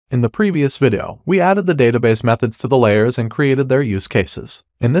In the previous video, we added the database methods to the layers and created their use cases.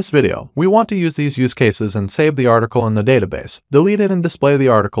 In this video, we want to use these use cases and save the article in the database, delete it and display the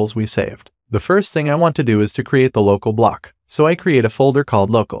articles we saved. The first thing I want to do is to create the local block. So I create a folder called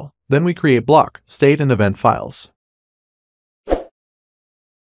local. Then we create block, state and event files.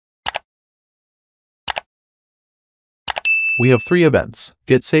 We have 3 events: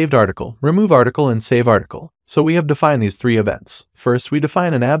 get saved article, remove article, and save article. So we have defined these 3 events. First, we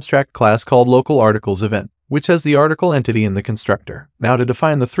define an abstract class called local articles event, which has the article entity in the constructor. Now to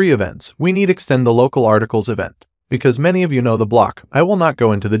define the 3 events, we need extend the local articles event. Because many of you know the block, I will not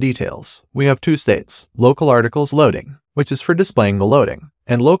go into the details. We have 2 states: local articles loading, which is for displaying the loading,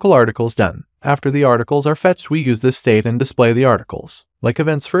 and local articles done. After the articles are fetched, we use this state and display the articles. Like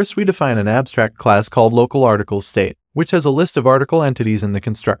events, first we define an abstract class called local articles state, which has a list of article entities in the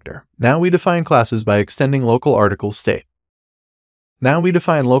constructor. Now we define classes by extending local articles state. Now we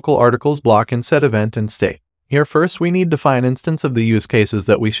define local articles block and set event and state. Here first we need to define instance of the use cases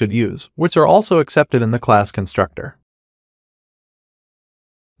that we should use, which are also accepted in the class constructor.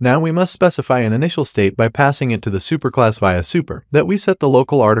 Now we must specify an initial state by passing it to the superclass via super that we set the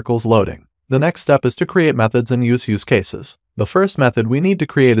local articles loading. The next step is to create methods and use cases. The first method we need to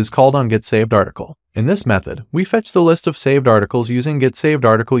create is called onGetSavedArticle. In this method, we fetch the list of saved articles using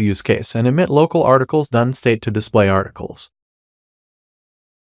getSavedArticle use case and emit local articles done state to display articles.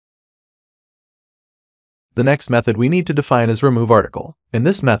 The next method we need to define is removeArticle. In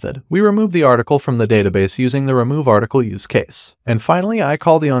this method, we remove the article from the database using the removeArticle use case. And finally, I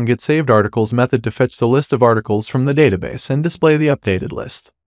call the onGetSavedArticles method to fetch the list of articles from the database and display the updated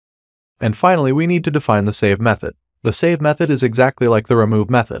list. And finally, we need to define the save method. The save method is exactly like the remove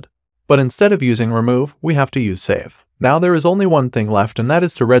method, but instead of using remove, we have to use save. Now there is only one thing left, and that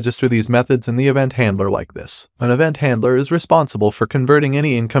is to register these methods in the event handler like this. An event handler is responsible for converting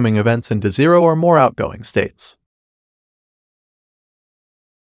any incoming events into 0 or more outgoing states.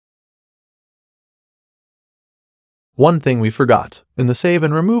 One thing we forgot. In the save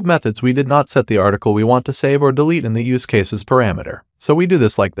and remove methods, we did not set the article we want to save or delete in the use cases parameter. So we do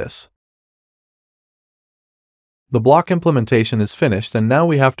this like this. The block implementation is finished, and now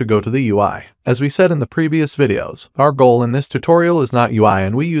we have to go to the UI. As we said in the previous videos, our goal in this tutorial is not UI,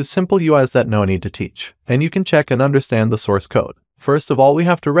 and we use simple UIs that no need to teach. And you can check and understand the source code. First of all, we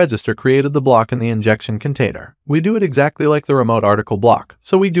have to register created the block in the injection container. We do it exactly like the remote article block,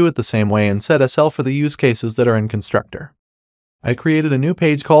 so we do it the same way and set SL for the use cases that are in constructor. I created a new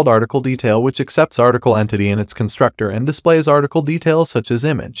page called article detail, which accepts article entity in its constructor and displays article details such as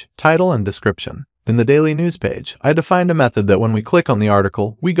image, title, and description. In the daily news page, I defined a method that when we click on the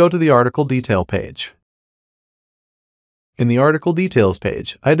article, we go to the article detail page. In the article details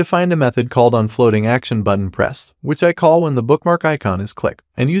page, I defined a method called onFloatingActionButtonPressed, which I call when the bookmark icon is clicked.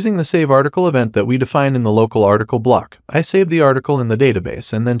 And using the save article event that we defined in the local article block, I save the article in the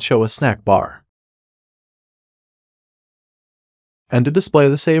database and then show a snack bar. And to display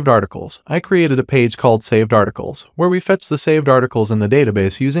the saved articles, I created a page called Saved Articles, where we fetch the saved articles in the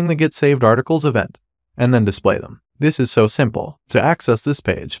database using the getSavedArticles event, and then display them. This is so simple. To access this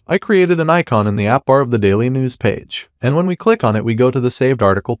page, I created an icon in the app bar of the daily news page, and when we click on it, we go to the saved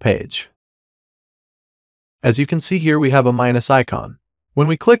article page. As you can see here, we have a minus icon. When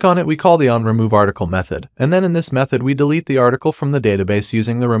we click on it, we call the onRemoveArticle method, and then in this method, we delete the article from the database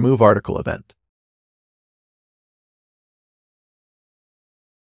using the removeArticle event.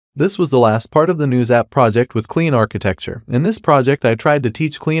 This was the last part of the News app project with clean architecture. In this project, I tried to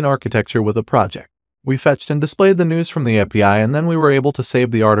teach clean architecture with a project. We fetched and displayed the news from the API, and then we were able to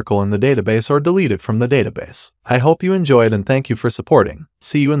save the article in the database or delete it from the database. I hope you enjoyed and thank you for supporting.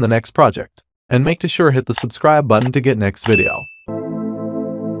 See you in the next project. And make sure hit the subscribe button to get next video.